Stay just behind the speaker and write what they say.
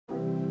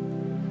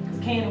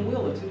can and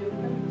will are two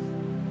different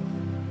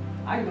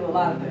things. I can do a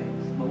lot of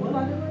things, but will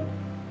I do it?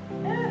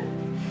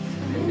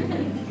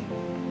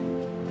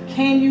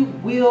 Can you,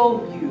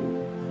 will you?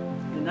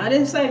 And I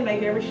didn't say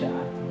make every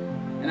shot.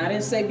 And I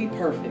didn't say be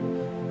perfect.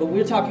 But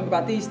we're talking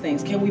about these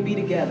things. Can we be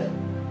together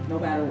no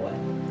matter what?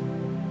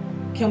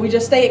 Can we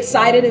just stay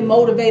excited and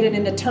motivated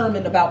and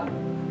determined about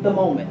the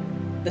moment,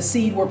 the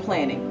seed we're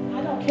planting?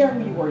 I don't care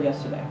who you were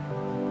yesterday.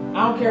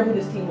 I don't care who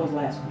this team was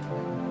last week.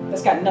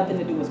 That's got nothing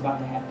to do with what's about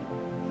to happen.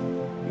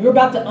 You're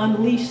about to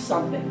unleash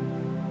something.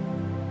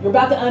 You're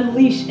about to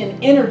unleash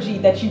an energy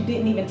that you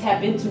didn't even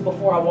tap into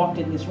before I walked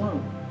in this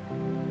room.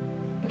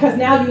 Because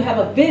now you have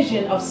a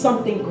vision of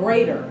something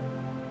greater.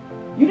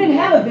 You didn't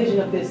have a vision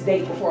of this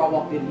date before I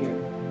walked in here.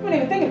 You didn't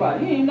even think about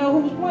it. You didn't even know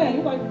who was playing.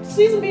 You're like,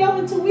 season be over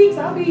in 2 weeks.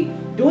 I'll be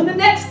doing the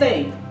next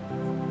thing.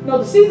 No,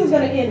 the season's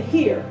going to end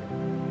here.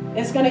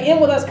 It's going to end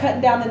with us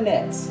cutting down the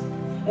nets.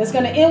 And it's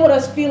going to end with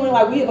us feeling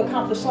like we have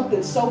accomplished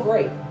something so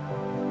great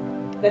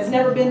that's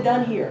never been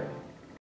done here.